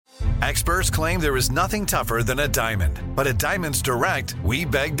Experts claim there is nothing tougher than a diamond. But at Diamonds Direct, we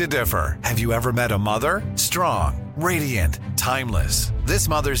beg to differ. Have you ever met a mother? Strong, radiant, timeless. This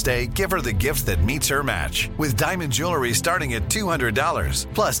Mother's Day, give her the gift that meets her match. With diamond jewelry starting at $200.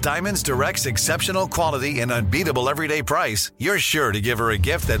 Plus Diamonds Direct's exceptional quality and unbeatable everyday price, you're sure to give her a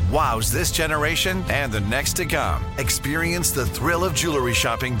gift that wows this generation and the next to come. Experience the thrill of jewelry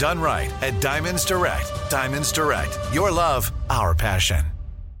shopping done right at Diamonds Direct. Diamonds Direct. Your love, our passion.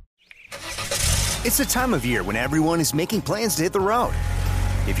 It's the time of year when everyone is making plans to hit the road.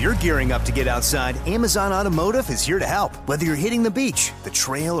 If you're gearing up to get outside, Amazon Automotive is here to help. Whether you're hitting the beach, the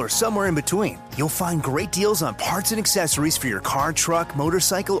trail, or somewhere in between, you'll find great deals on parts and accessories for your car, truck,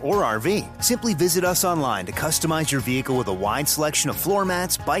 motorcycle, or RV. Simply visit us online to customize your vehicle with a wide selection of floor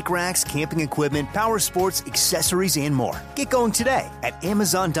mats, bike racks, camping equipment, power sports, accessories, and more. Get going today at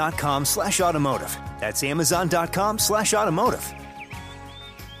Amazon.com/automotive. That's Amazon.com/automotive.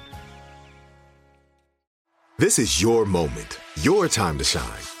 This is your moment, your time to shine,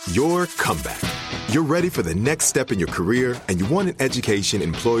 your comeback. You're ready for the next step in your career, and you want an education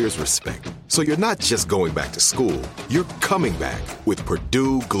employers respect. So you're not just going back to school, you're coming back with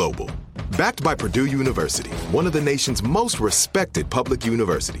Purdue Global. Backed by Purdue University, one of the nation's most respected public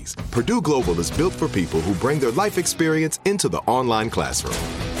universities, Purdue Global is built for people who bring their life experience into the online classroom.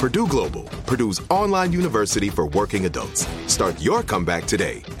 Purdue Global, Purdue's online university for working adults. Start your comeback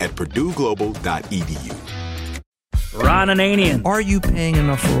today at purdueglobal.edu. Ron Ananian. Are you paying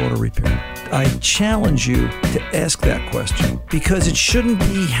enough for auto repair? I challenge you to ask that question, because it shouldn't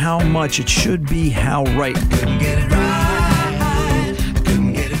be how much, it should be how right. Couldn't get it right.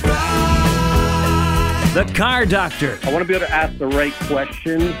 Couldn't get it right. The Car Doctor. I want to be able to ask the right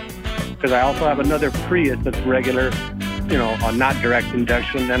questions, because I also have another Prius that's regular, not direct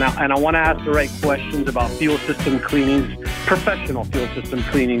injection. And I want to ask the right questions about fuel system cleanings, professional fuel system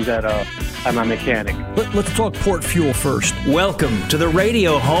cleanings at I'm a mechanic. Let's talk port fuel first. Welcome to the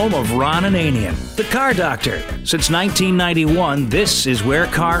radio home of Ron Ananian, the Car Doctor. Since 1991, this is where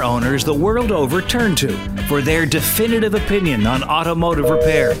car owners the world over turn to for their definitive opinion on automotive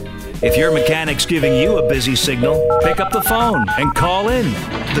repair. If your mechanic's giving you a busy signal, pick up the phone and call in.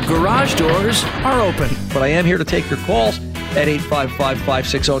 The garage doors are open. But I am here to take your calls at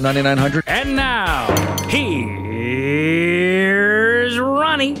 855-560-9900. And now, here's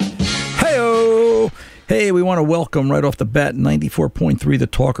Ronnie. Hey-o! Hey, we want to welcome right off the bat 94.3 The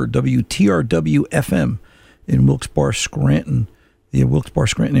Talker, WTRW-FM in Wilkes-Barre, Scranton, the Wilkes-Barre,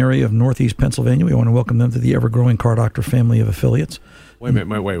 Scranton area of Northeast Pennsylvania. We want to welcome them to the ever-growing Car Doctor family of affiliates. Wait a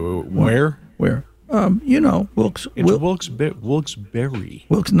minute, where? Where? Wilkes. Wilkes-Barre.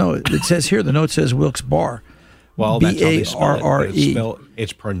 No, it says here, the note says Wilkes-Barre. Well, that's how they spell B-A-R-R-E. it.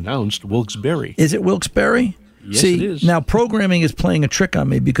 It's pronounced Wilkes-Barre. Is it Wilkes-Barre? Yes, See, it is. Now programming is playing a trick on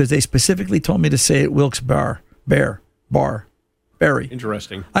me, because they specifically told me to say it Wilkes-Barre. Barry.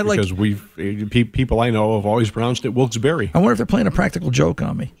 Interesting. I like- Because people I know have always pronounced it Wilkes-Barre. I wonder if they're playing a practical joke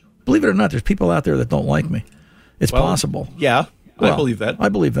on me. Believe it or not, there's people out there that don't like me. It's possible. Yeah, Well, I believe that. I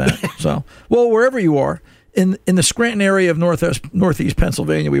believe that. So, wherever you are, in the Scranton area of Northeast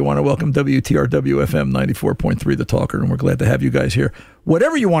Pennsylvania, we want to welcome WTRW-FM 94.3 The Talker, and we're glad to have you guys here.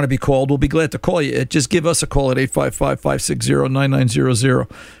 Whatever you want to be called, we'll be glad to call you. Just give us a call at 855-560-9900.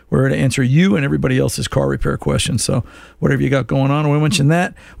 We're here to answer you and everybody else's car repair questions. So whatever you got going on, we mention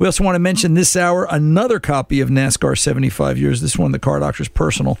that. We also want to mention this hour another copy of NASCAR 75 Years. This one, the Car Doctor's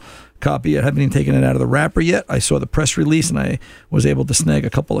personal copy. I haven't even taken it out of the wrapper yet. I saw the press release, and I was able to snag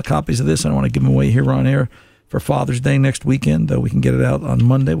a couple of copies of this. I want to give them away here on air for Father's Day next weekend. We can get it out on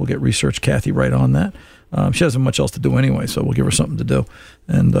Monday. We'll get Research Kathy right on that. She doesn't have much else to do anyway, so we'll give her something to do,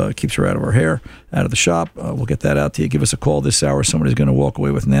 and keeps her out of her hair, out of the shop. We'll get that out to you. Give us a call this hour. Somebody's going to walk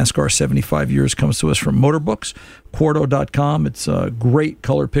away with NASCAR 75 Years. Comes to us from Motorbooks, Quarto.com. It's great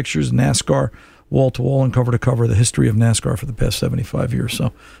color pictures, NASCAR, wall-to-wall and cover-to-cover, the history of NASCAR for the past 75 years.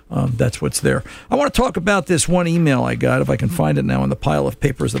 So that's what's there. I want to talk about this one email I got, if I can find it now in the pile of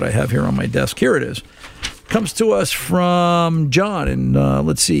papers that I have here on my desk. Here it is. Comes to us from John in,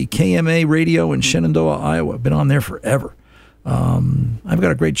 KMA Radio in Shenandoah, Iowa. Been on there forever. I've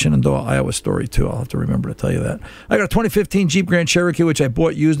got a great Shenandoah, Iowa story, too. I'll have to remember to tell you that. I got a 2015 Jeep Grand Cherokee, which I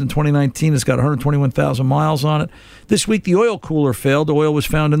bought used in 2019. It's got 121,000 miles on it. This week, the oil cooler failed. The oil was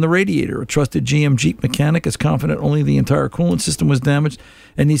found in the radiator. A trusted GM Jeep mechanic is confident only the entire coolant system was damaged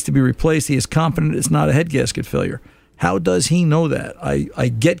and needs to be replaced. He is confident it's not a head gasket failure. How does he know that? I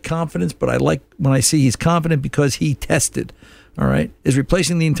get confidence, but I like when I see he's confident because he tested. All right. Is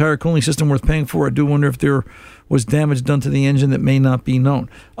replacing the entire cooling system worth paying for? I do wonder if there was damage done to the engine that may not be known.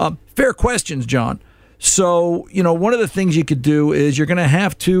 Fair questions, John. So, one of the things you could do is you're going to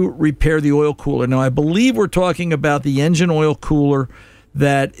have to repair the oil cooler. Now, I believe we're talking about the engine oil cooler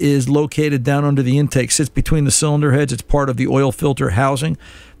that is located down under the intake, sits between the cylinder heads. It's part of the oil filter housing.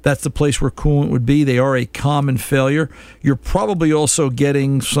 That's the place where coolant would be. They are a common failure. You're probably also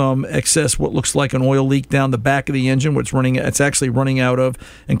getting some excess, what looks like an oil leak down the back of the engine, it's actually running out of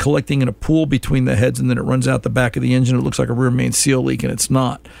and collecting in a pool between the heads, and then it runs out the back of the engine. It looks like a rear main seal leak, and it's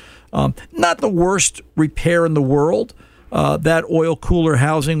not. Not the worst repair in the world. That oil cooler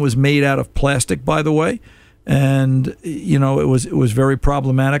housing was made out of plastic, by the way. And it was very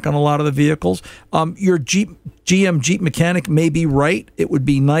problematic on a lot of the vehicles. Your GM Jeep mechanic may be right. It would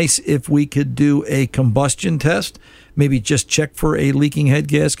be nice if we could do a combustion test. Maybe just check for a leaking head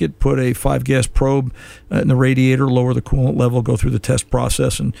gasket, put a 5-gas probe in the radiator, lower the coolant level, go through the test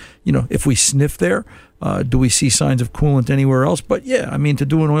process, and if we sniff there, do we see signs of coolant anywhere else? But yeah, to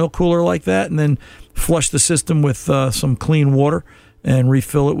do an oil cooler like that and then flush the system with some clean water and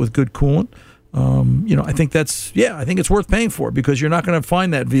refill it with good coolant. I think it's worth paying for, because you're not going to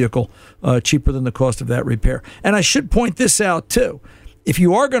find that vehicle cheaper than the cost of that repair. And I should point this out too. If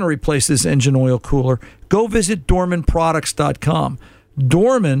you are going to replace this engine oil cooler, go visit DormanProducts.com.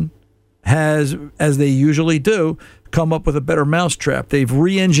 Dorman has, as they usually do, come up with a better mousetrap. They've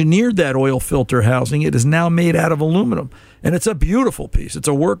re-engineered that oil filter housing. It is now made out of aluminum, and it's a beautiful piece. It's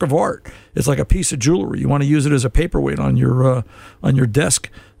a work of art. It's like a piece of jewelry. You want to use it as a paperweight on your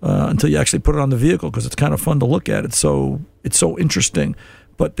desk until you actually put it on the vehicle, because it's kind of fun to look at. It's so interesting.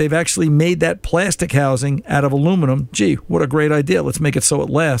 But they've actually made that plastic housing out of aluminum. Gee, what a great idea. Let's make it so it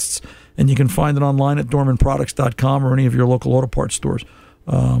lasts. And you can find it online at DormanProducts.com or any of your local auto parts stores.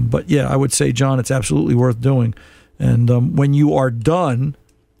 But yeah, I would say, John, it's absolutely worth doing. And when you are done,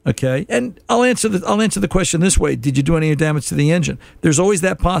 okay, and I'll answer the question this way: did you do any damage to the engine? There's always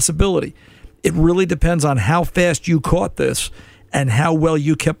that possibility. It really depends on how fast you caught this and how well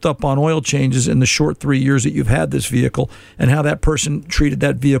you kept up on oil changes in the short 3 years that you've had this vehicle, and how that person treated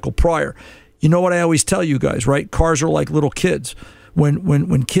that vehicle prior. You know what I always tell you guys, right? Cars are like little kids.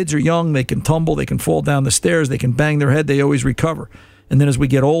 When kids are young, they can tumble, they can fall down the stairs, they can bang their head, they always recover. And then as we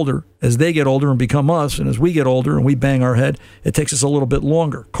get older, as they get older and become us, and as we get older and we bang our head, it takes us a little bit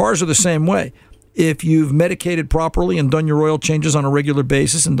longer. Cars are the same way. If you've medicated properly and done your oil changes on a regular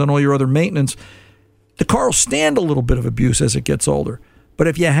basis and done all your other maintenance, the car will stand a little bit of abuse as it gets older. But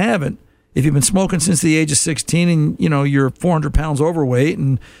if you haven't, if you've been smoking since the age of 16 and you're 400 pounds overweight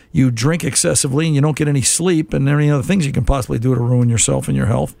and you drink excessively and you don't get any sleep and any other things you can possibly do to ruin yourself and your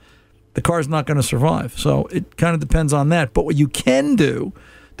health, the car's not going to survive. So it kind of depends on that. But what you can do,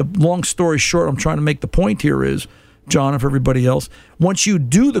 the long story short, I'm trying to make the point here is, John, and for everybody else, once you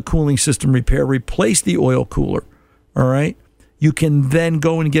do the cooling system repair, replace the oil cooler, all right, you can then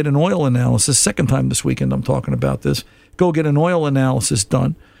go and get an oil analysis. Second time this weekend I'm talking about this. Go get an oil analysis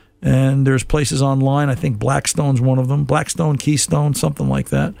done. And there's places online, I think Blackstone's one of them, Blackstone, Keystone, something like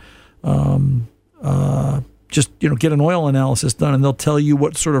that. Just get an oil analysis done, and they'll tell you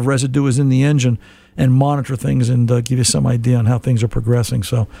what sort of residue is in the engine and monitor things and give you some idea on how things are progressing.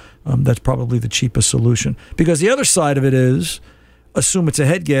 So that's probably the cheapest solution. Because the other side of it is, assume it's a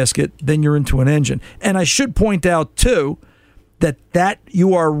head gasket, then you're into an engine. And I should point out too that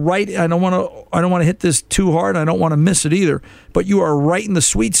you are right. I don't want to hit this too hard. I don't want to miss it either. But you are right in the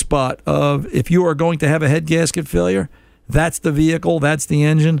sweet spot of, if you are going to have a head gasket failure, that's the vehicle, that's the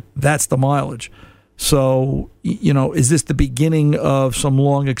engine, that's the mileage. So, is this the beginning of some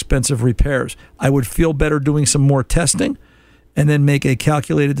long, expensive repairs? I would feel better doing some more testing and then make a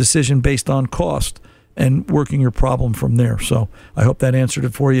calculated decision based on cost and working your problem from there. So I hope that answered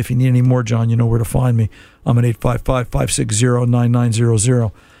it for you. If you need any more, John, you know where to find me. I'm at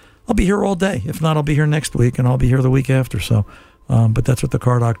 855-560-9900. I'll be here all day. If not, I'll be here next week, and I'll be here the week after. So, but that's what the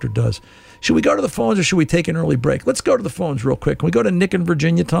Car Doctor does. Should we go to the phones, or should we take an early break? Let's go to the phones real quick. Can we go to Nick in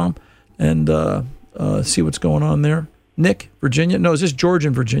Virginia, Tom, and see what's going on there? Nick, Virginia? No, is this George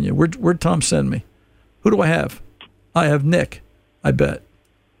in Virginia? Where'd Tom send me? Who do I have? I have Nick, I bet.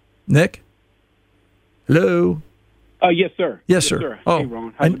 Nick? Hello? Yes, sir. Yes, sir. Oh, hey,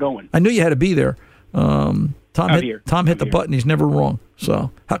 Ron. How's it going? I knew you had to be there. Tom hit the button. He's never wrong.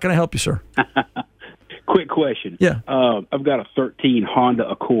 So how can I help you, sir? Quick question. Yeah. I've got a 13 Honda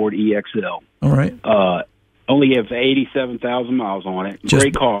Accord EXL. All right. Only have 87,000 miles on it.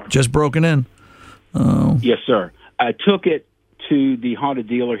 Great car. Just broken in. Oh. Yes, sir. I took it to the Honda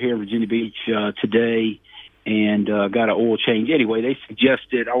dealer here in Virginia Beach today and got an oil change. Anyway, they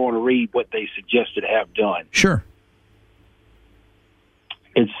suggested, I want to read what they suggested to have done. Sure.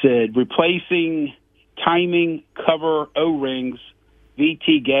 It said, replacing timing cover O-rings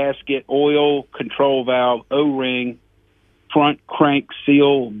VT gasket, oil, control valve, O-ring, front crank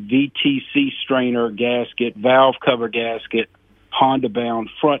seal, VTC strainer gasket, valve cover gasket, Honda bound.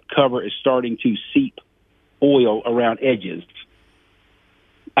 Front cover is starting to seep oil around edges.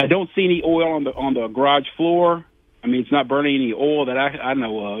 I don't see any oil on the garage floor. I mean, it's not burning any oil that I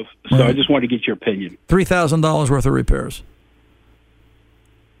know of. So Right. I just wanted to get your opinion. $3,000 worth of repairs.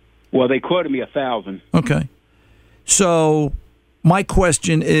 Well, they quoted me $1,000. Okay. So my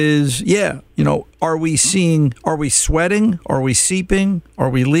question is, are we sweating? Are we seeping? Are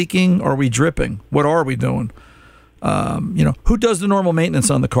we leaking? Are we dripping? What are we doing? Who does the normal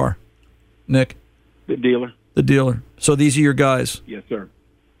maintenance on the car? Nick? The dealer. The dealer. So these are your guys. Yes, sir.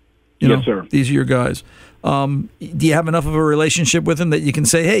 Yes, sir. These are your guys. Do you have enough of a relationship with them that you can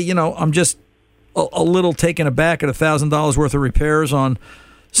say, hey, I'm just a little taken aback at $1,000 worth of repairs on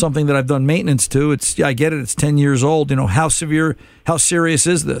something that I've done maintenance to? I get it. It's 10 years old. How serious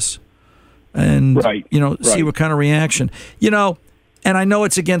is this? And, see what kind of reaction. And I know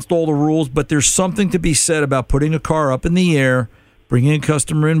it's against all the rules, but there's something to be said about putting a car up in the air, bringing a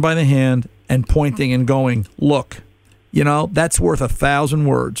customer in by the hand, and pointing and going, look, that's worth 1,000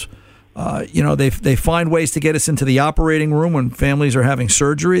 words. They find ways to get us into the operating room when families are having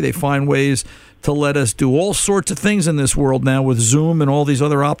surgery. They find ways to let us do all sorts of things in this world now with Zoom and all these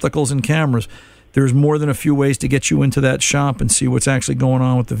other opticals and cameras. There's more than a few ways to get you into that shop and see what's actually going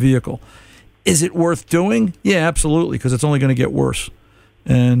on with the vehicle. Is it worth doing? Yeah, absolutely, because it's only going to get worse.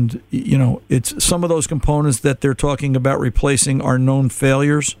 And, it's some of those components that they're talking about replacing are known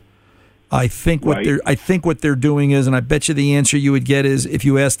failures. I think what they're doing is, and I bet you the answer you would get is, if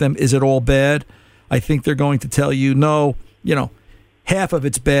you ask them, is it all bad? I think they're going to tell you, no, half of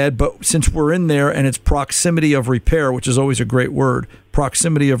it's bad, but since we're in there and it's proximity of repair, which is always a great word,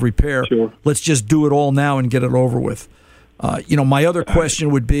 proximity of repair, sure. Let's just do it all now and get it over with. My other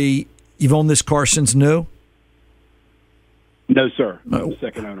question would be, you've owned this car since new? No, sir. I'm the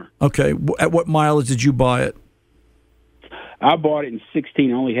second owner. Okay. At what mileage did you buy it? I bought it in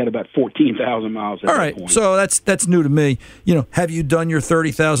 16. I only had about 14,000 miles at that point. So that's new to me. Have you done your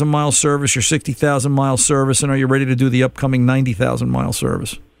 30,000 mile service, your 60,000 mile service, and are you ready to do the upcoming 90,000 mile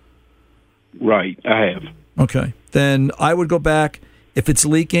service? Right, I have. Okay, then I would go back. If it's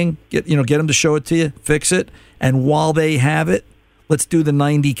leaking, get them to show it to you, fix it, and while they have it, let's do the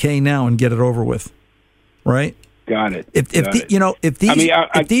 90K now and get it over with. Right? Got it. If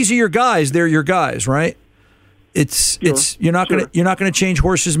these are your guys, they're your guys, right? You're not going to change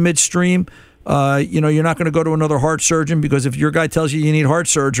horses midstream. You're not going to go to another heart surgeon, because if your guy tells you need heart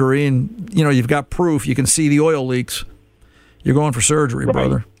surgery and you've got proof, you can see the oil leaks, you're going for surgery,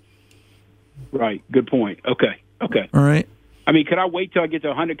 brother. Right. Good point. Okay. All right. I mean, could I wait till I get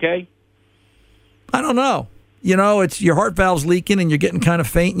to 100K? I don't know. It's your heart valve's leaking and you're getting kind of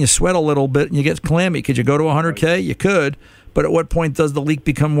faint and you sweat a little bit and you get clammy. Could you go to 100K? Right. You could, but at what point does the leak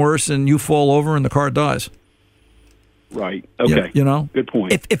become worse and you fall over and the car dies? Right. Okay. Good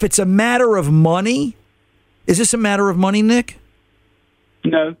point. If it's a matter of money, is this a matter of money, Nick?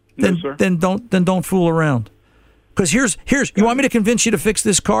 No, sir. Then don't fool around. Because here's you want me to convince you to fix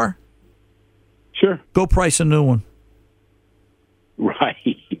this car? Sure. Go price a new one. Right.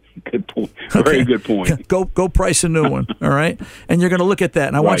 Good point. Very good point. Go price a new one. All right. And you're going to look at that.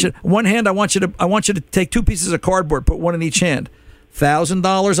 And I want you to take two pieces of cardboard, put one in each hand.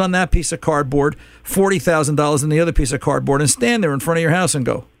 $1,000 on that piece of cardboard, $40,000 in the other piece of cardboard, and stand there in front of your house and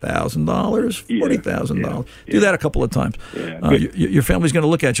go, $1,000, $40,000. Do that a couple of times. Yeah, your family's going to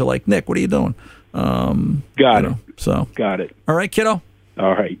look at you like, Nick, what are you doing? Got it. Got it. All right, kiddo.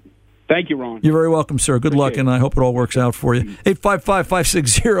 All right. Thank you, Ron. You're very welcome, sir. Good luck, and I hope it all works out for you.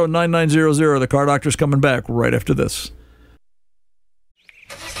 855-560-9900. The Car Doctor's coming back right after this.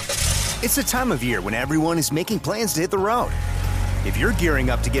 It's the time of year when everyone is making plans to hit the road. If you're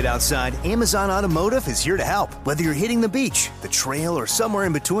gearing up to get outside, Amazon Automotive is here to help. Whether you're hitting the beach, the trail, or somewhere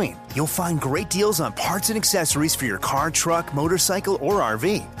in between, you'll find great deals on parts and accessories for your car, truck, motorcycle, or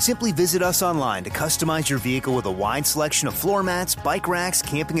RV. Simply visit us online to customize your vehicle with a wide selection of floor mats, bike racks,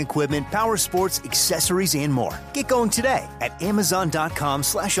 camping equipment, power sports, accessories, and more. Get going today at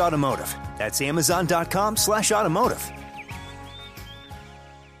Amazon.com/automotive. That's Amazon.com/automotive.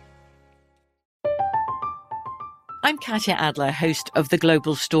 I'm Katya Adler, host of The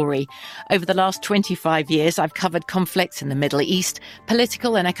Global Story. Over the last 25 years, I've covered conflicts in the Middle East,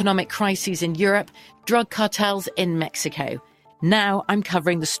 political and economic crises in Europe, drug cartels in Mexico. Now I'm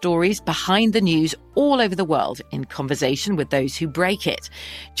covering the stories behind the news all over the world in conversation with those who break it.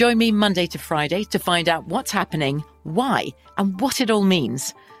 Join me Monday to Friday to find out what's happening, why, and what it all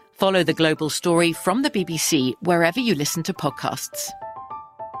means. Follow The Global Story from the BBC wherever you listen to podcasts.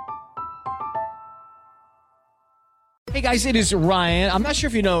 Hey guys, it is Ryan. I'm not sure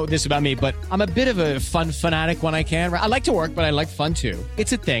if you know this about me, but I'm a bit of a fun fanatic when I can. I like to work, but I like fun too.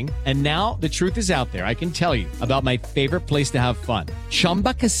 It's a thing. And now the truth is out there. I can tell you about my favorite place to have fun.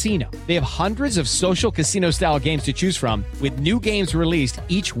 Chumba Casino. They have hundreds of social casino style games to choose from with new games released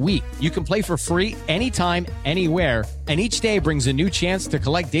each week. You can play for free anytime, anywhere. And each day brings a new chance to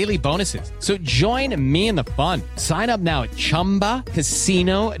collect daily bonuses. So join me in the fun. Sign up now at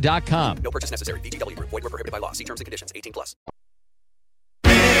ChumbaCasino.com. No purchase necessary. VGW. Void where prohibited by law. See terms and conditions. 18+.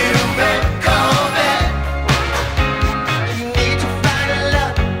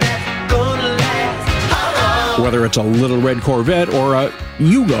 Whether it's a little red Corvette or a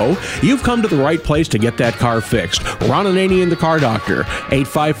Yugo, you've come to the right place to get that car fixed. Ron Ananian, the Car Doctor,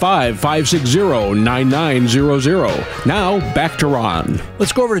 855-560-9900. Now, back to Ron.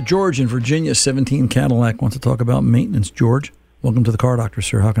 Let's go over to George in Virginia. 17 Cadillac wants to talk about maintenance. George, welcome to the Car Doctor,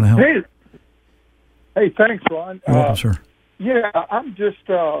 sir. How can I help? Hey, thanks, Ron. You're welcome, sir. Yeah, I'm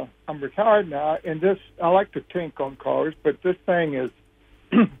retired now, and I like to tink on cars, but this thing is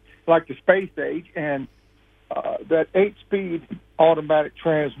like the space age, and that 8-speed automatic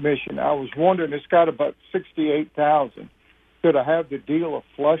transmission, I was wondering, it's got about 68,000. Should I have the dealer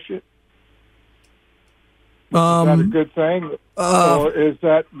flush it? Is that a good thing? Or is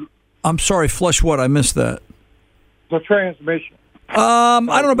that... I'm sorry, flush what? I missed that. The transmission. I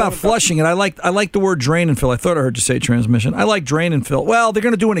don't know about flushing it. I like the word drain and fill. I thought I heard you say transmission. I like drain and fill. Well, they're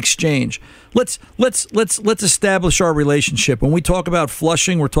going to do an exchange. Let's establish our relationship. When we talk about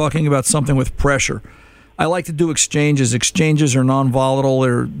flushing, we're talking about something with pressure. I like to do exchanges. Exchanges are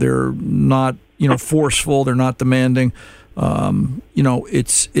non-volatile. They're not forceful. They're not demanding.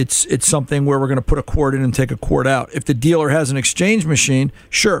 It's something where we're going to put a quart in and take a quart out. If the dealer has an exchange machine,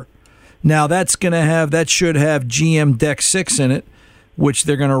 sure. Now that should have GM Deck 6 in it, which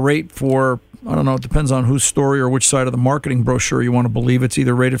they're going to rate for, I don't know, it depends on whose story or which side of the marketing brochure you want to believe. It's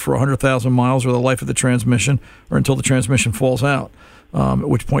either rated for 100,000 miles or the life of the transmission or until the transmission falls out, at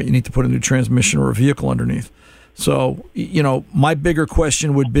which point you need to put a new transmission or a vehicle underneath. So, my bigger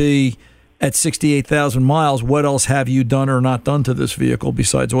question would be, at 68,000 miles, what else have you done or not done to this vehicle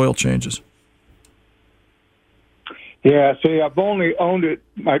besides oil changes? Yeah, see, I've only owned it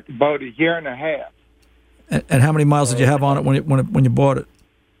like about a year and a half. And how many miles did you have on it when you bought it?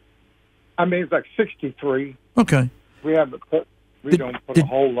 I mean, it's like 63. Okay. We don't put a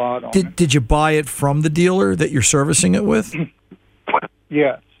whole lot on it. Did you buy it from the dealer that you're servicing it with?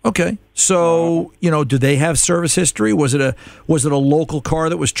 Yes. Okay. So, do they have service history? Was it a local car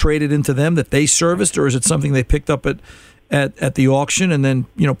that was traded into them that they serviced, or is it something they picked up at the auction and then,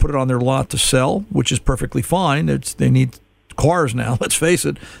 put it on their lot to sell, which is perfectly fine. They need cars now, let's face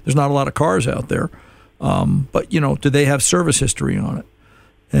it. There's not a lot of cars out there. But, do they have service history on it?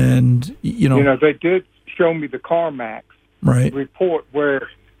 And, they did show me the CarMax report where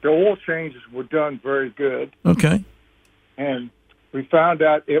the oil changes were done very good. Okay. And we found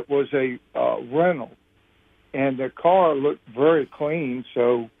out it was a rental. And the car looked very clean,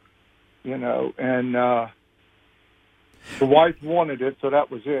 so, and... the wife wanted it, so that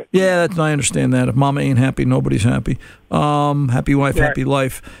was it. Yeah, I understand that. If mama ain't happy, nobody's happy. Happy wife, right. Happy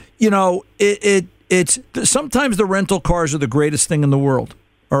life. It's sometimes the rental cars are the greatest thing in the world.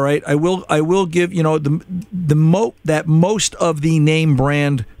 All right, I will give that most of the name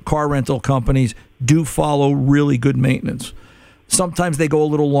brand car rental companies do follow really good maintenance. Sometimes they go a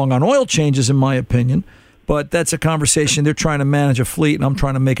little long on oil changes, in my opinion, but that's a conversation. They're trying to manage a fleet, and I'm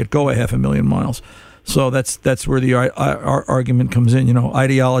trying to make it go 500,000 miles. So that's where the our argument comes in,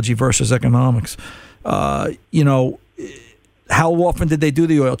 ideology versus economics. How often did they do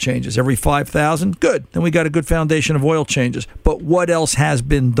the oil changes? Every 5,000? Good. Then we got a good foundation of oil changes. But what else has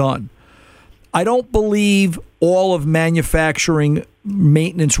been done? I don't believe all of manufacturing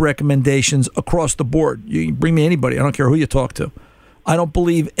maintenance recommendations across the board. You bring me anybody. I don't care who you talk to. I don't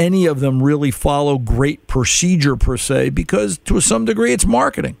believe any of them really follow great procedure per se because to some degree it's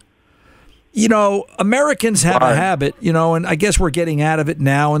marketing. Americans have a habit, and I guess we're getting out of it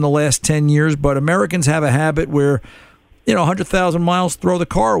now in the last 10 years, but Americans have a habit where, 100,000 miles, throw the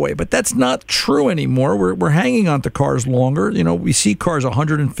car away. But that's not true anymore. We're hanging on to cars longer. We see cars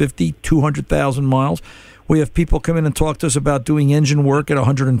 150, 200,000 miles. We have people come in and talk to us about doing engine work at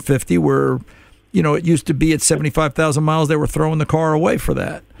 150 where, it used to be at 75,000 miles, they were throwing the car away for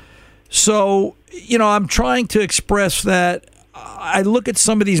that. So, I'm trying to express that I look at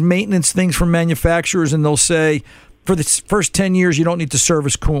some of these maintenance things from manufacturers and they'll say, for the first 10 years, you don't need to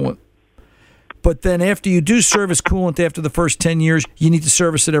service coolant. But then after you do service coolant after the first 10 years, you need to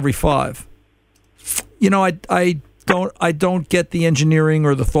service it every 5. I don't get the engineering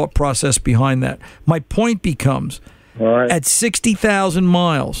or the thought process behind that. My point becomes, All right. At 60,000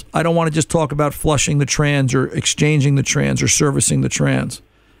 miles, I don't want to just talk about flushing the trans or exchanging the trans or servicing the trans.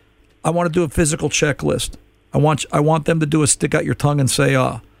 I want to do a physical checklist. I want them to do a stick out your tongue and say,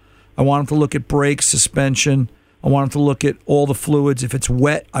 I want them to look at brakes, suspension. I want them to look at all the fluids. If it's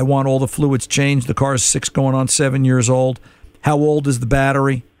wet, I want all the fluids changed. The car is 6 going on 7 years old. How old is the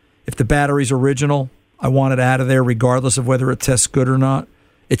battery? If the battery's original, I want it out of there regardless of whether it tests good or not.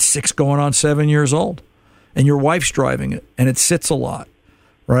 It's 6 going on 7 years old. And your wife's driving it, and it sits a lot,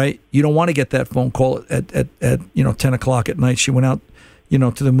 right? You don't want to get that phone call at 10 o'clock at night. She went out,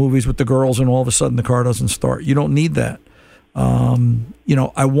 to the movies with the girls, and all of a sudden the car doesn't start. You don't need that. I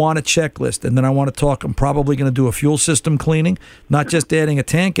want a checklist, and then I want to talk. I'm probably going to do a fuel system cleaning, not just adding a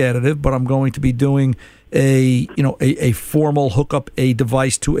tank additive, but I'm going to be doing a formal hook up a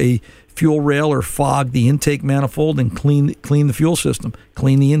device to a fuel rail or fog the intake manifold and clean the fuel system,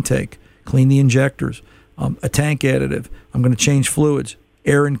 clean the intake, clean the injectors. A tank additive. I'm going to change fluids,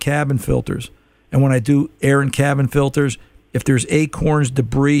 air and cabin filters. And when I do air and cabin filters, if there's acorns,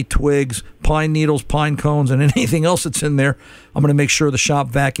 debris, twigs, pine needles, pine cones, and anything else that's in there, I'm going to make sure the shop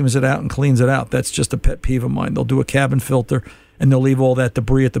vacuums it out and cleans it out. That's just a pet peeve of mine. They'll do a cabin filter, and they'll leave all that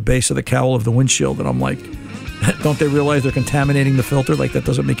debris at the base of the cowl of the windshield. And I'm like, don't they realize they're contaminating the filter? Like, that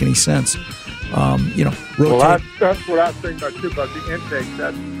doesn't make any sense. Rotate. Well, that's what I was thinking about, too, about the intake.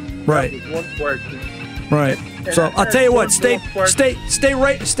 That was one question. Right. So I'll tell you what. Stay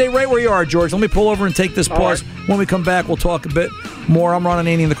right where you are, George. Let me pull over and take this pause. Right. When we come back, we'll talk a bit more. I'm Ron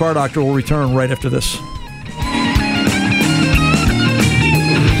Ananian, the Car Doctor. We'll return right after this.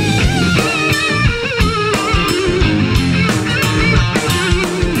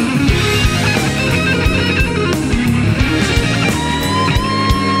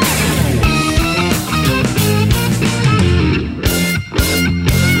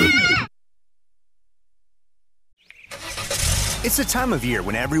 It's the time of year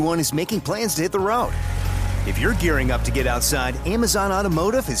when everyone is making plans to hit the road. If you're gearing up to get outside, Amazon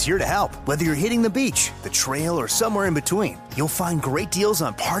Automotive is here to help. Whether you're hitting the beach, the trail, or somewhere in between, you'll find great deals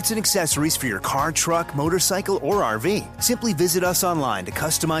on parts and accessories for your car, truck, motorcycle, or RV. Simply visit us online to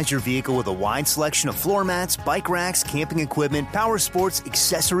customize your vehicle with a wide selection of floor mats, bike racks, camping equipment, power sports,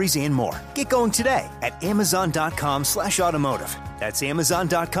 accessories, and more. Get going today at Amazon.com/automotive. That's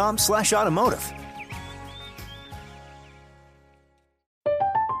Amazon.com/automotive.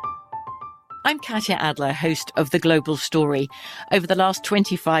 I'm Katya Adler, host of The Global Story. Over the last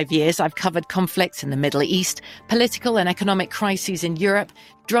 25 years, I've covered conflicts in the Middle East, political and economic crises in Europe,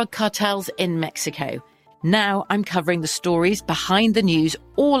 drug cartels in Mexico. Now I'm covering the stories behind the news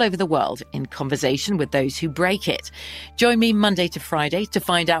all over the world in conversation with those who break it. Join me Monday to Friday to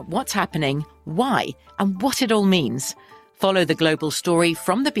find out what's happening, why, and what it all means. Follow The Global Story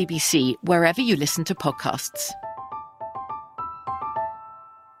from the BBC wherever you listen to podcasts.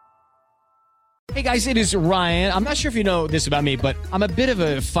 Hey guys, it is Ryan. I'm not sure if you know this about me, but I'm a bit of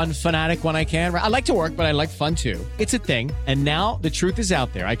a fun fanatic when I can. I like to work, but I like fun too. It's a thing. And now the truth is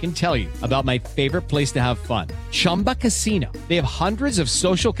out there. I can tell you about my favorite place to have fun. Chumba Casino. They have hundreds of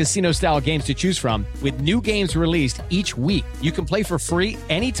social casino style games to choose from with new games released each week. You can play for free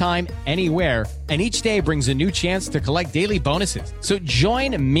anytime, anywhere. And each day brings a new chance to collect daily bonuses. So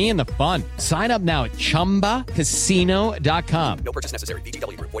join me in the fun. Sign up now at ChumbaCasino.com. No purchase necessary.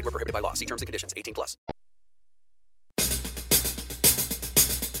 VGW Group. Void where prohibited by law. See terms and conditions. 18+.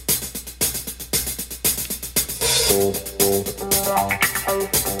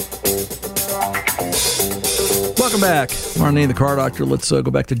 Welcome back. Ron Ananian, the Car Doctor. Let's go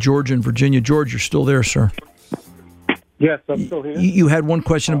back to Georgia in Virginia. George, you're still there, sir. Yes, I'm still here. You had one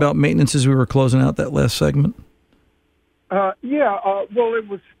question about maintenance as we were closing out that last segment? Well, it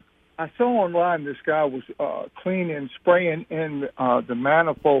was, I saw online this guy was cleaning, spraying in the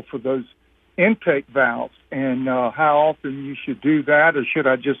manifold for those intake valves, and how often you should do that, or should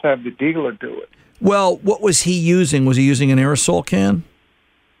I just have the dealer do it? Well, what was he using? Was he using an aerosol can?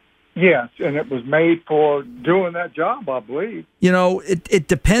 Yes, and it was made for doing that job, I believe. It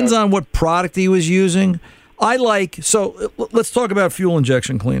depends on what product he was using. So let's talk about fuel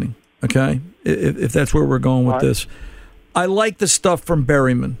injection cleaning, okay? If that's where we're going with this. I like the stuff from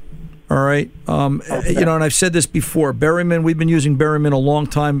Berryman, all right? Okay. And I've said this before. Berryman, we've been using Berryman a long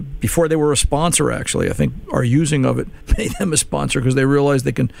time, before they were a sponsor, actually. I think our using of it made them a sponsor because they realized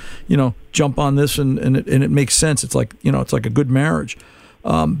they can, jump on this and it makes sense. It's like, it's like a good marriage.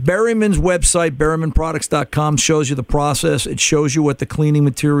 Berryman's website, berrymanproducts.com, shows you the process. It shows you what the cleaning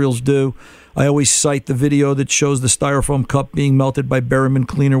materials do. I always cite the video that shows the styrofoam cup being melted by Berryman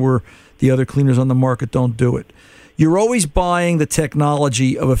cleaner where the other cleaners on the market don't do it. you're always buying the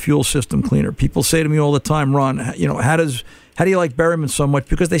technology of a fuel system cleaner. People say to me all the time, Ron, how do you like Berryman so much?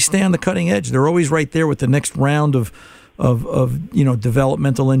 Because they stay on the cutting edge. They're always right there with the next round of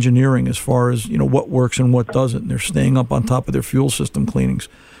developmental engineering as far as what works and what doesn't. They're staying up on top of their fuel system cleanings.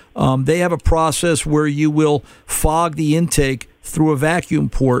 They have a process where you will fog the intake through a vacuum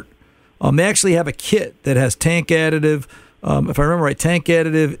port. They actually have a kit that has tank additive, if I remember right, tank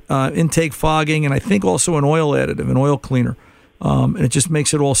additive, intake fogging, and I think also an oil additive, an oil cleaner. And it just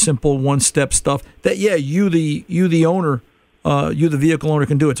makes it all simple, one-step stuff that, you the owner, you the vehicle owner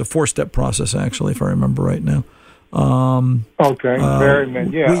can do. It's a 4-step process, actually, if I remember right now. Okay,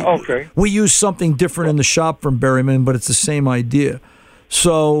 Berryman, okay. We use something different in the shop from Berryman, but it's the same idea.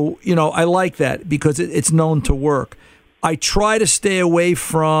 So, I like that because it's known to work. I try to stay away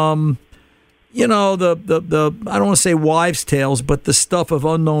from, the I don't want to say wives' tales, but the stuff of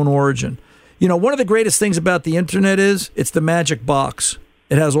unknown origin. One of the greatest things about the internet is it's the magic box.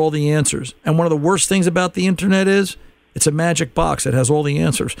 It has all the answers. And one of the worst things about the internet is it's a magic box. It has all the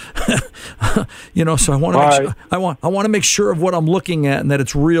answers. So I want to make sure of what I'm looking at and that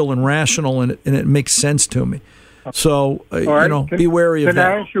it's real and rational and it makes sense to me. So, be wary of that.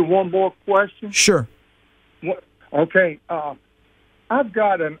 Can I ask you one more question? Sure. Okay. I've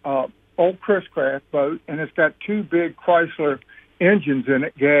got an old Chris Craft boat, and it's got 2 big Chrysler engines in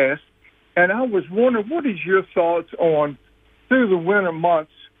it, gas. And I was wondering, what is your thoughts on, through the winter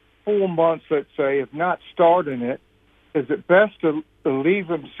months, 4 months, let's say, if not starting it, is it best to leave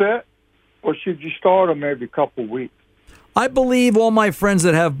them set, or should you start them every couple of weeks? I believe all my friends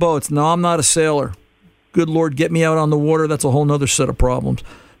that have boats. No, I'm not a sailor. Good Lord, get me out on the water. That's a whole nother set of problems.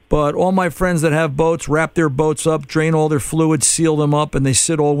 But all my friends that have boats wrap their boats up, drain all their fluids, seal them up, and they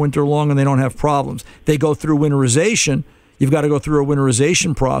sit all winter long and they don't have problems. They go through winterization. You've got to go through a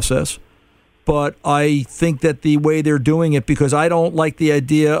winterization process. But I think that the way they're doing it, because I don't like the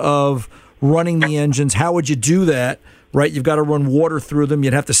idea of running the engines. How would you do that? Right? You've got to run water through them.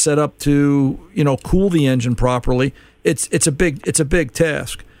 You'd have to set up to, cool the engine properly. It's a big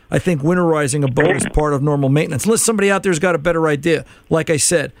task. I think winterizing a boat is part of normal maintenance. Unless somebody out there's got a better idea. Like I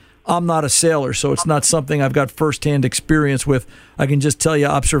said, I'm not a sailor, so it's not something I've got firsthand experience with. I can just tell you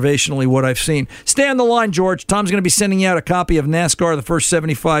observationally what I've seen. Stay on the line, George. Tom's going to be sending you out a copy of NASCAR, the first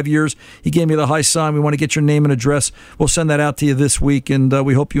 75 years. He gave me the high sign. We want to get your name and address. We'll send that out to you this week, and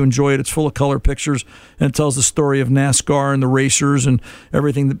we hope you enjoy it. It's full of color pictures, and it tells the story of NASCAR and the racers and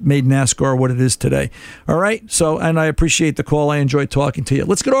everything that made NASCAR what it is today. All right? And I appreciate the call. I enjoyed talking to you.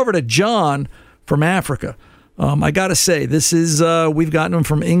 Let's get over to John from Africa. I got to say, this is, we've gotten them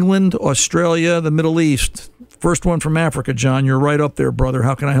from England, Australia, the Middle East. First one from Africa, John. You're right up there, brother.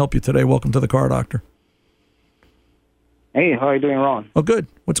 How can I help you today? Welcome to the Car Doctor. Hey, how are you doing, Ron? Oh, good.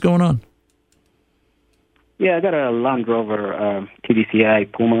 What's going on? Yeah, I got a Land Rover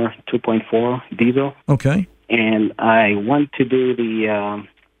TDCi Puma 2.4 diesel. Okay. And I want to do the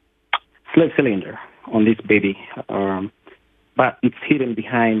slip cylinder on this baby, but it's hidden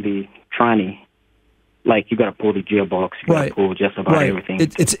behind the tranny. Like, you got to pull the gearbox, you got to pull just about everything.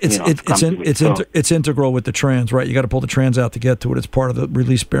 It's integral with the trans, right? You got to pull the trans out to get to it. It's part of the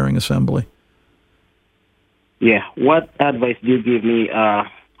release bearing assembly. Yeah. What advice do you give me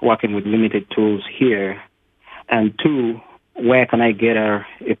working with limited tools here? And 2, where can I get a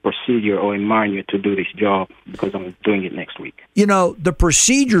procedure or a manual to do this job? Because I'm doing it next week. The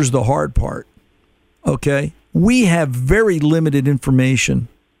procedure's the hard part, okay? We have very limited information,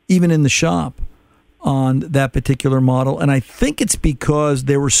 even in the shop, on that particular model, and I think it's because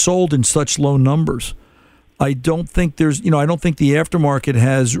they were sold in such low numbers. I don't think I don't think the aftermarket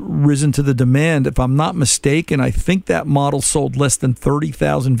has risen to the demand. If I'm not mistaken, I think that model sold less than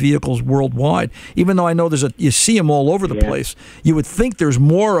 30,000 vehicles worldwide, even though I know you see them all over the place. You would think there's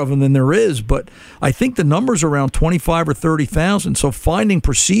more of them than there is, but I think the number's around 25 or 30,000. So finding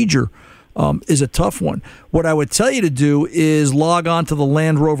procedure is a tough one. What I would tell you to do is log on to the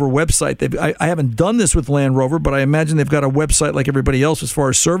Land Rover website. I haven't done this with Land Rover, but I imagine they've got a website like everybody else as far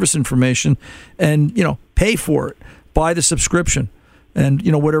as service information, and pay for it. Buy the subscription, and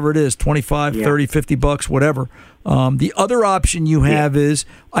whatever it is, 25, 30, $50, whatever. The other option you have is,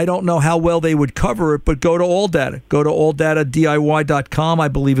 I don't know how well they would cover it, but go to AllData. Go to alldata.diy.com, I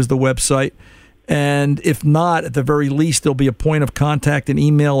believe is the website. And if not, at the very least, there'll be a point of contact, an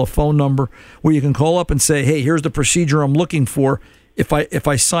email, a phone number where you can call up and say, hey, here's the procedure I'm looking for. If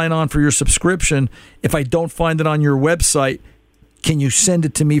I sign on for your subscription, if I don't find it on your website, can you send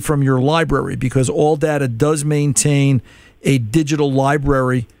it to me from your library? Because AllData does maintain a digital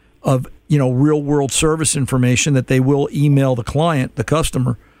library of real-world service information that they will email the client, the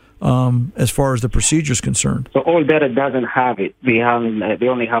customer, as far as the procedure is concerned. So All Data doesn't have it. They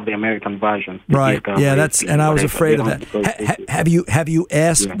only have the American version. Right. Yeah, that's, and I was afraid of that. Have you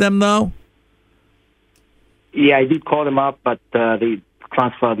asked them though? Yeah, I did call them up, but they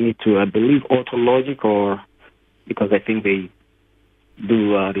transferred me to, I believe, AutoLogic, or because I think they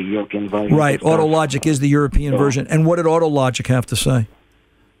do the European version. Right. AutoLogic is the European version. And what did AutoLogic have to say?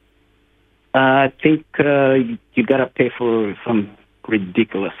 I think you got to pay for some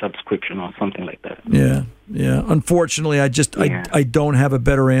ridiculous subscription or something like that. Yeah. Unfortunately, I don't have a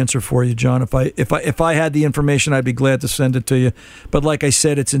better answer for you, John. If I had the information, I'd be glad to send it to you. But like I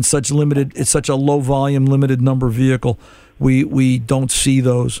said, it's such a low volume, limited number vehicle. We don't see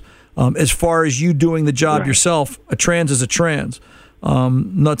those. As far as you doing the job yourself, a trans is a trans.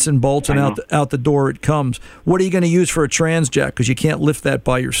 Nuts and bolts, and out the door it comes. What are you going to use for a trans jack? Because you can't lift that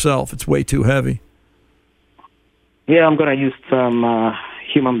by yourself. It's way too heavy. Yeah, I'm going to use some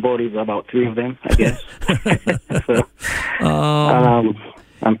human bodies, about 3 of them, I guess.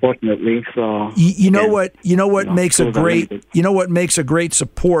 Unfortunately, so you know what makes a great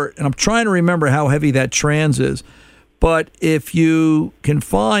support, and I'm trying to remember how heavy that trans is. But if you can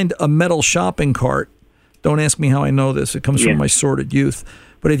find a metal shopping cart, don't ask me how I know this. It comes from my sordid youth.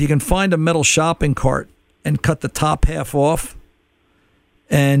 But if you can find a metal shopping cart and cut the top half off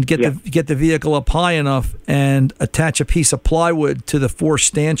and get the vehicle up high enough and attach a piece of plywood to the 4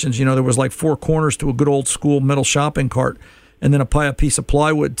 stanchions, there was like 4 corners to a good old school metal shopping cart, and then apply a piece of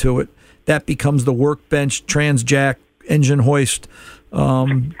plywood to it, that becomes the workbench, trans jack, engine hoist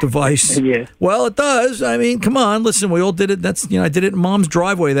device. Yeah. Well, it does. I mean, come on, listen, we all did it. I did it in Mom's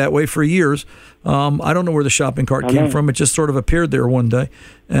driveway that way for years. I don't know where the shopping cart came from. It just sort of appeared there one day,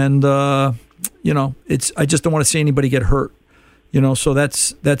 and I just don't want to see anybody get hurt. So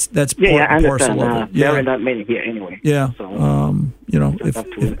that's part and parcel of it. There are not many here anyway. Yeah. So,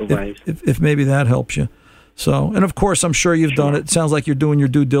 if maybe that helps you. So, and of course, I'm sure you've done it. It sounds like you're doing your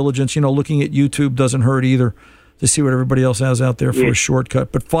due diligence. Looking at YouTube doesn't hurt either, to see what everybody else has out there for a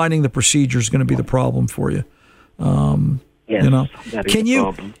shortcut. But finding the procedure is going to be the problem for you. That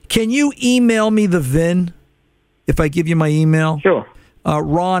is can you email me the VIN if I give you my email? Sure.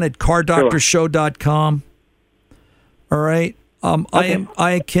 Ron at cardoctorshow.com. All right.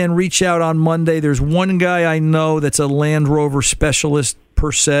 I can reach out on Monday. There's one guy I know that's a Land Rover specialist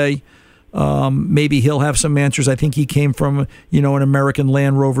per se. Maybe he'll have some answers. I think he came from, an American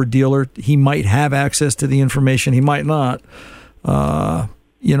Land Rover dealer. He might have access to the information. He might not. But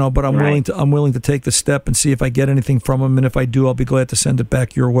I'm willing to take the step and see if I get anything from him. And if I do, I'll be glad to send it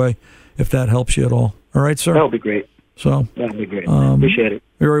back your way if that helps you at all. All right, sir? That would be great. So that would be great. Appreciate it.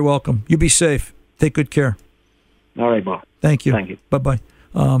 You're very welcome. You be safe. Take good care. All right, Bob. Thank you. Thank you. Bye-bye.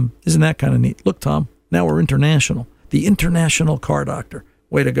 Isn't that kind of neat? Look, Tom, now we're international. The International Car Doctor.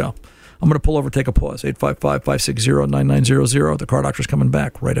 Way to go. I'm going to pull over, take a pause. 855-560-9900. The Car Doctor's coming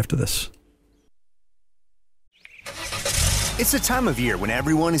back right after this. It's the time of year when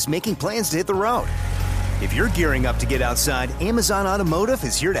everyone is making plans to hit the road. If you're gearing up to get outside, Amazon Automotive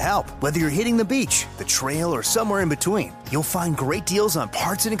is here to help. Whether you're hitting the beach, the trail, or somewhere in between, you'll find great deals on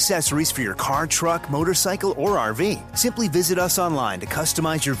parts and accessories for your car, truck, motorcycle, or RV. Simply visit us online to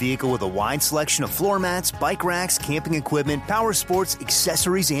customize your vehicle with a wide selection of floor mats, bike racks, camping equipment, power sports,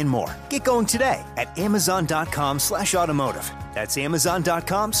 accessories, and more. Get going today at Amazon.com/automotive. That's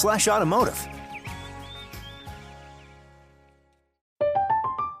Amazon.com/automotive.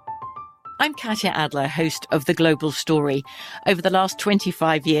 I'm Katya Adler, host of The Global Story. Over the last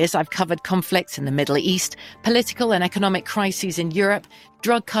 25 years, I've covered conflicts in the Middle East, political and economic crises in Europe,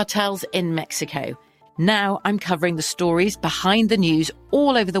 drug cartels in Mexico. Now I'm covering the stories behind the news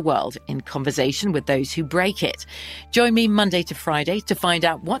all over the world in conversation with those who break it. Join me Monday to Friday to find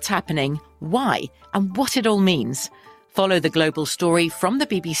out what's happening, why, and what it all means. Follow The Global Story from the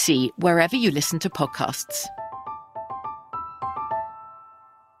BBC wherever you listen to podcasts.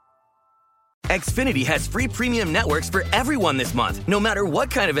 Xfinity has free premium networks for everyone this month, no matter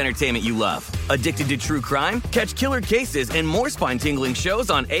what kind of entertainment you love. Addicted to true crime? Catch killer cases and more spine-tingling shows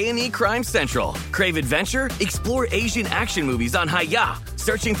on A&E Crime Central. Crave adventure? Explore Asian action movies on Hi-Ya.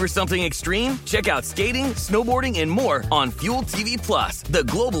 Searching for something extreme? Check out skating, snowboarding, and more on Fuel TV Plus, the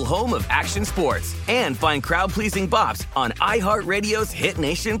global home of action sports. And find crowd-pleasing bops on iHeartRadio's Hit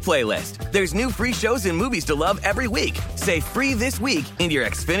Nation playlist. There's new free shows and movies to love every week. Say free this week in your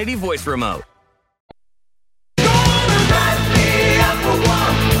Xfinity voice remote.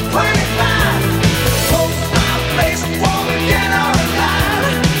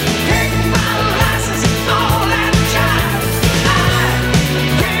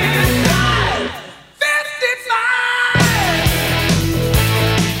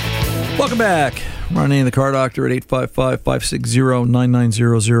 back. Ron, the car doctor at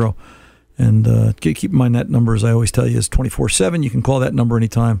 855-560-9900. And keep in mind that number, as I always tell you, is 24/7. You can call that number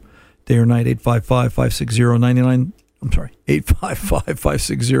anytime, day or night,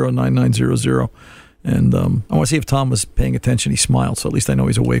 855-560-9900. And I want to see if Tom was paying attention. He smiled, so at least I know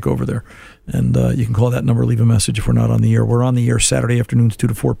he's awake over there. And you can call that number, leave a message if we're not on the air. We're on the air Saturday afternoons, 2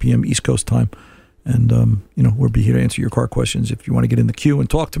 to 4 p.m. East Coast time. And, we'll be here to answer your car questions. If you want to get in the queue and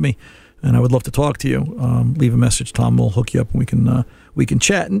talk to me, and I would love to talk to you, leave a message. Tom will hook you up and we can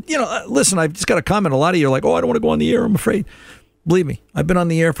chat. And, listen, I've just got a comment. A lot of you are like, oh, I don't want to go on the air. I'm afraid. Believe me, I've been on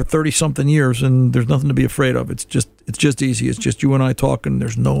the air for 30-something years, and there's nothing to be afraid of. It's just easy. It's just you and I talking.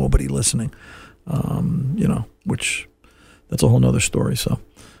 There's nobody listening, which that's a whole nother story. So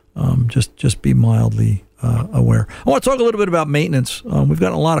just be mildly aware. I want to talk a little bit about maintenance. We've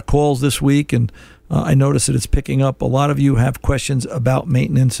gotten a lot of calls this week, and I notice that it's picking up. A lot of you have questions about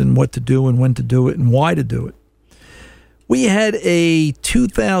maintenance and what to do and when to do it and why to do it. We had a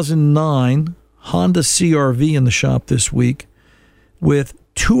 2009 Honda CR-V in the shop this week with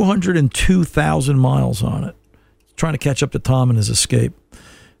 202,000 miles on it. Trying to catch up to Tom and his Escape.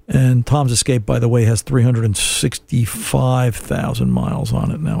 And Tom's Escape, by the way, has 365,000 miles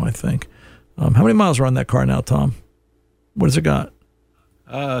on it now, I think. How many miles are on that car now, Tom? What has it got?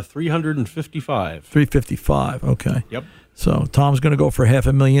 355. 355, okay. Yep. So Tom's going to go for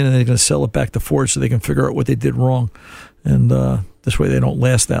 $500,000, and they're going to sell it back to Ford so they can figure out what they did wrong. And this way they don't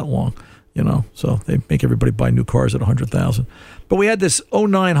last that long, So they make everybody buy new cars at $100,000. But we had this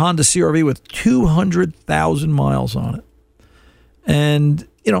 09 Honda CR-V with 200,000 miles on it. And,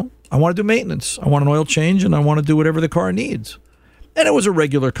 I want to do maintenance. I want an oil change, and I want to do whatever the car needs. And it was a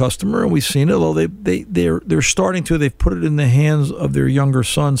regular customer, and we've seen it, although they're starting to. They've put it in the hands of their younger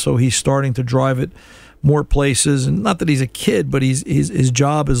son, so he's starting to drive it more places. And not that he's a kid, but his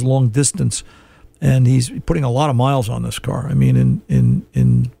job is long distance, and he's putting a lot of miles on this car. I mean,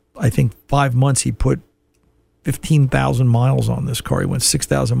 in I think 5 months, he put 15,000 miles on this car. He went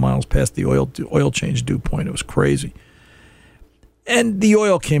 6,000 miles past the oil change due point. It was crazy. And the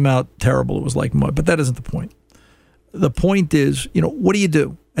oil came out terrible. It was like mud, but that isn't the point. The point is, what do you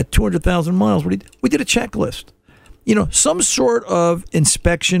do at 200,000 miles? We did a checklist, some sort of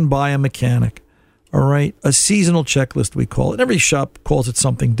inspection by a mechanic. All right. A seasonal checklist, we call it. Every shop calls it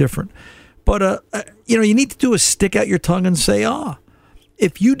something different, but, you need to do a stick out your tongue and say,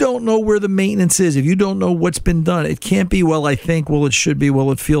 if you don't know where the maintenance is, if you don't know what's been done, it can't be, well, I think, well, it should be,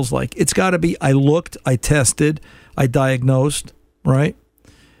 well, it feels like. It's got to be, I looked, I tested, I diagnosed, right?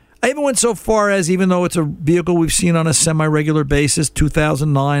 I even went so far as, even though it's a vehicle we've seen on a semi-regular basis,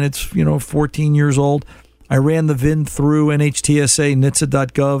 2009, it's, 14 years old, I ran the VIN through NHTSA,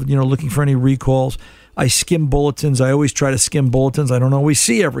 NHTSA.gov, looking for any recalls. I skim bulletins. I always try to skim bulletins. I don't always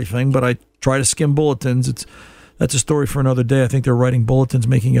see everything, but I try to skim bulletins. That's a story for another day. I think they're writing bulletins,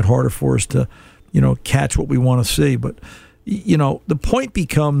 making it harder for us to, catch what we want to see. But, the point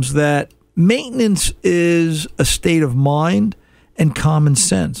becomes that maintenance is a state of mind and common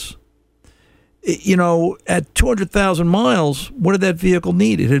sense. At 200,000 miles, what did that vehicle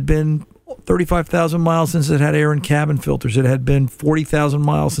need? It had been 35,000 miles since it had air and cabin filters. It had been 40,000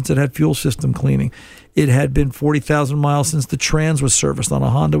 miles since it had fuel system cleaning. It had been 40,000 miles since the trans was serviced. On a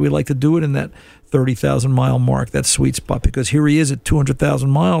Honda, we like to do it in that 30,000 mile mark, that sweet spot, because here he is at 200,000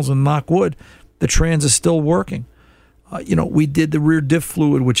 miles, and knock wood, the trans is still working. We did the rear diff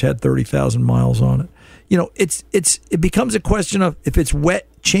fluid, which had 30,000 miles on it. It becomes a question of, if it's wet,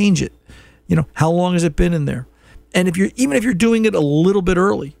 change it. How long has it been in there? And if you're doing it a little bit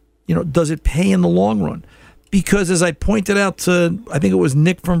early, does it pay in the long run? Because as I pointed out to, I think it was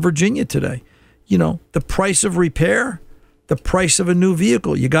Nick from Virginia today, the price of repair, the price of a new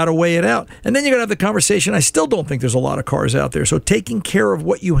vehicle, you got to weigh it out. And then you got to have the conversation. I still don't think there's a lot of cars out there. So taking care of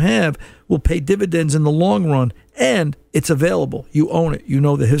what you have will pay dividends in the long run, and it's available. You own it. You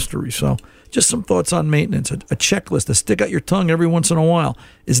know the history. So just some thoughts on maintenance. A checklist, a stick out your tongue every once in a while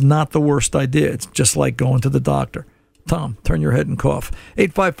is not the worst idea. It's just like going to the doctor. Tom, turn your head and cough.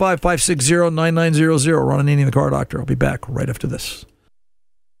 855-560-9900. Ron Ananian, the car doctor. I'll be back right after this.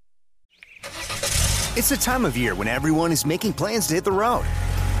 It's the time of year when everyone is making plans to hit the road.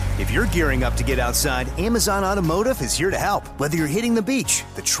 If you're gearing up to get outside, Amazon Automotive is here to help. Whether you're hitting the beach,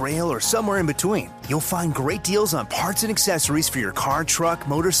 the trail, or somewhere in between, you'll find great deals on parts and accessories for your car, truck,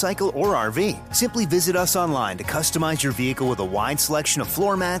 motorcycle, or RV. Simply visit us online to customize your vehicle with a wide selection of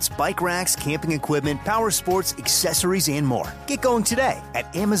floor mats, bike racks, camping equipment, power sports, accessories, and more. Get going today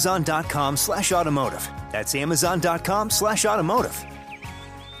at Amazon.com/automotive. That's Amazon.com/automotive.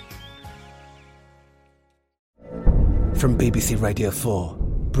 From BBC Radio 4,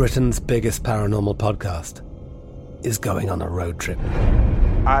 Britain's biggest paranormal podcast is going on a road trip.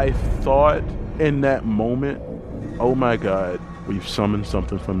 I thought in that moment, oh my God, we've summoned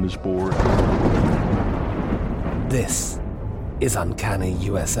something from this board. This is Uncanny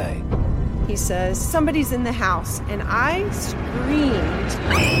USA. He says, somebody's in the house, and I screamed.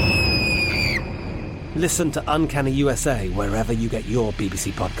 Listen to Uncanny USA wherever you get your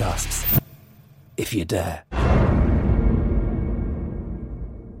BBC podcasts, if you dare.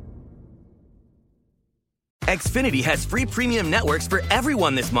 Xfinity has free premium networks for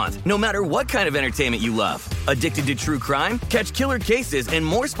everyone this month, no matter what kind of entertainment you love. Addicted to true crime? Catch killer cases and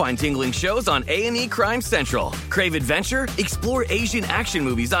more spine-tingling shows on A&E Crime Central. Crave adventure? Explore Asian action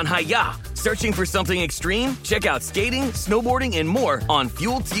movies on Hi-YAH. Searching for something extreme? Check out skating, snowboarding, and more on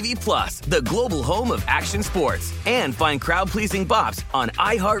Fuel TV Plus, the global home of action sports. And find crowd-pleasing bops on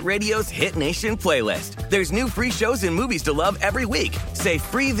iHeartRadio's Hit Nation playlist. There's new free shows and movies to love every week. Say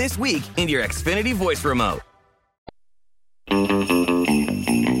free this week in your Xfinity voice remote.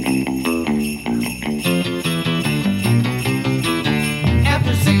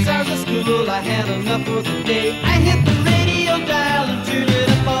 After 6 hours of school, I had enough for the day. I hit the radio dial and turned it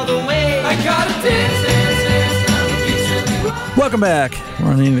up all the way. I got a dance. Welcome back.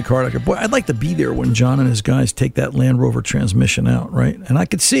 We're on the Car Doctor. Boy, I'd like to be there when John and his guys take that Land Rover transmission out, right? And I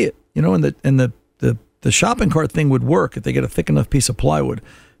could see it, you know, and the shopping cart thing would work if they get a thick enough piece of plywood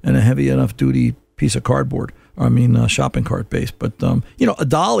and a heavy enough duty piece of cardboard. Shopping cart base. But, a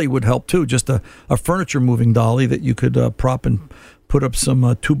dolly would help too, just a furniture moving dolly that you could prop and put up some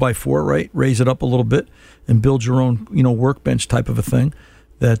 2x4, right? Raise it up a little bit and build your own, workbench type of a thing.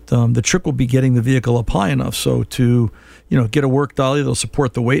 That the trick will be getting the vehicle up high enough. So to, get a work dolly that'll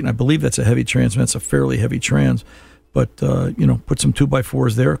support the weight. And I believe that's a heavy trans. That's a fairly heavy trans. But, put some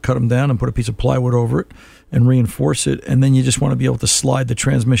 2x4s there, cut them down and put a piece of plywood over it and reinforce it. And then you just want to be able to slide the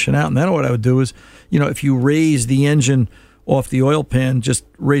transmission out. And then what I would do is, if you raise the engine off the oil pan, just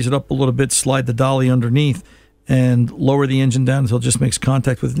raise it up a little bit, slide the dolly underneath and lower the engine down until it just makes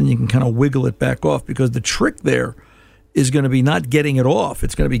contact with it. And you can kind of wiggle it back off, because the trick there is going to be not getting it off.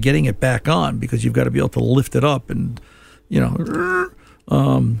 It's going to be getting it back on, because you've got to be able to lift it up and,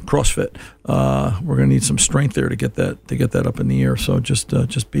 CrossFit. We're going to need some strength there to get that up in the air. So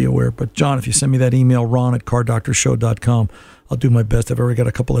just be aware. But John, if you send me that email, ron@cardoctorshow.com, I'll do my best. I've already got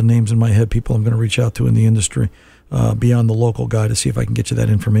a couple of names in my head, people I'm going to reach out to in the industry, beyond the local guy, to see if I can get you that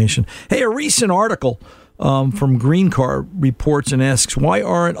information. Hey, a recent article from Green Car reports and asks, why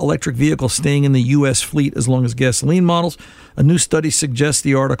aren't electric vehicles staying in the U.S. fleet as long as gasoline models? A new study suggests,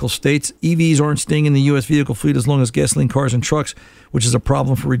 the article states, EVs aren't staying in the U.S. vehicle fleet as long as gasoline cars and trucks, which is a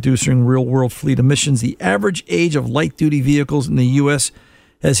problem for reducing real-world fleet emissions. The average age of light-duty vehicles in the U.S.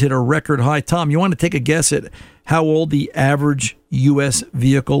 has hit a record high. Tom, you want to take a guess at how old the average U.S.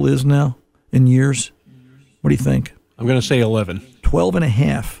 vehicle is now in years? What do you think? I'm going to say 11. 12 and a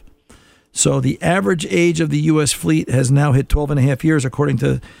half. So the average age of the U.S. fleet has now hit 12 and a half years, according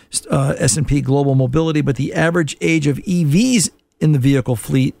to S&P Global Mobility. But the average age of EVs in the vehicle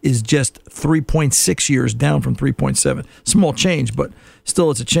fleet is just 3.6 years, down from 3.7. Small change, but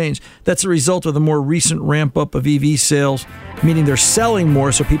still it's a change. That's a result of the more recent ramp up of EV sales, meaning they're selling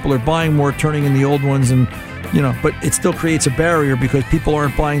more, so people are buying more, turning in the old ones, and but it still creates a barrier, because people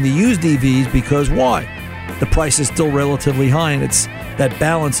aren't buying the used EVs, because why? The price is still relatively high, and it's that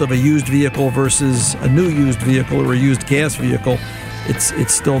balance of a used vehicle versus a new used vehicle or a used gas vehicle.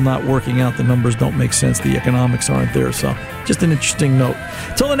 It's still not working out. The numbers don't make sense. The economics aren't there. So just an interesting note.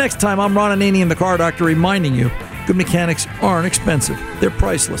 Till the next time, I'm Ron Ananian, the Car Doctor, reminding you, good mechanics aren't expensive. They're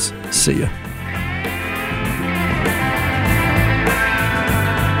priceless. See ya.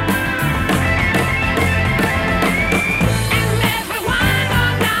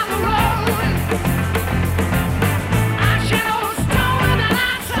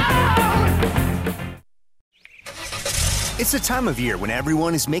 It's the time of year when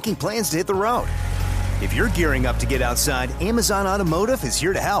everyone is making plans to hit the road. If you're gearing up to get outside, Amazon Automotive is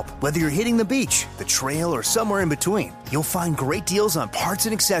here to help. Whether you're hitting the beach, the trail, or somewhere in between, you'll find great deals on parts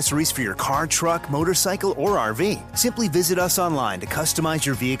and accessories for your car, truck, motorcycle, or RV. Simply visit us online to customize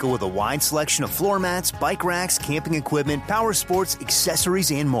your vehicle with a wide selection of floor mats, bike racks, camping equipment, power sports,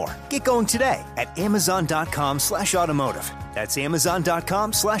 accessories, and more. Get going today at Amazon.com/automotive. That's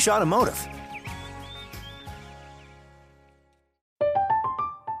Amazon.com/automotive.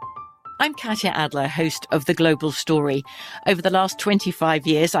 I'm Katya Adler, host of The Global Story. Over the last 25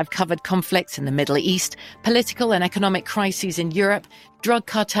 years, I've covered conflicts in the Middle East, political and economic crises in Europe, drug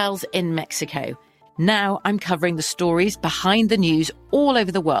cartels in Mexico. Now I'm covering the stories behind the news all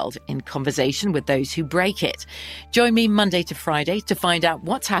over the world in conversation with those who break it. Join me Monday to Friday to find out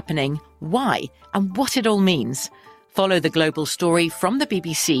what's happening, why, and what it all means. Follow The Global Story from the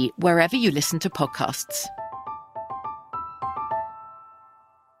BBC wherever you listen to podcasts.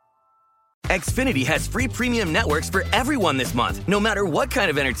 Xfinity has free premium networks for everyone this month, no matter what kind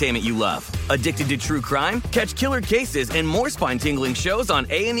of entertainment you love. Addicted to true crime? Catch killer cases and more spine-tingling shows on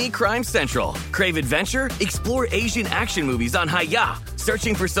A&E Crime Central. Crave adventure? Explore Asian action movies on Hi-Ya.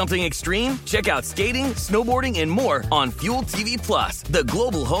 Searching for something extreme? Check out skating, snowboarding, and more on Fuel TV Plus, the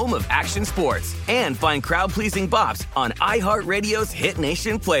global home of action sports. And find crowd-pleasing bops on iHeartRadio's Hit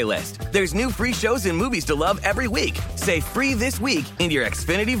Nation playlist. There's new free shows and movies to love every week. Say free this week in your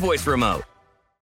Xfinity voice remote.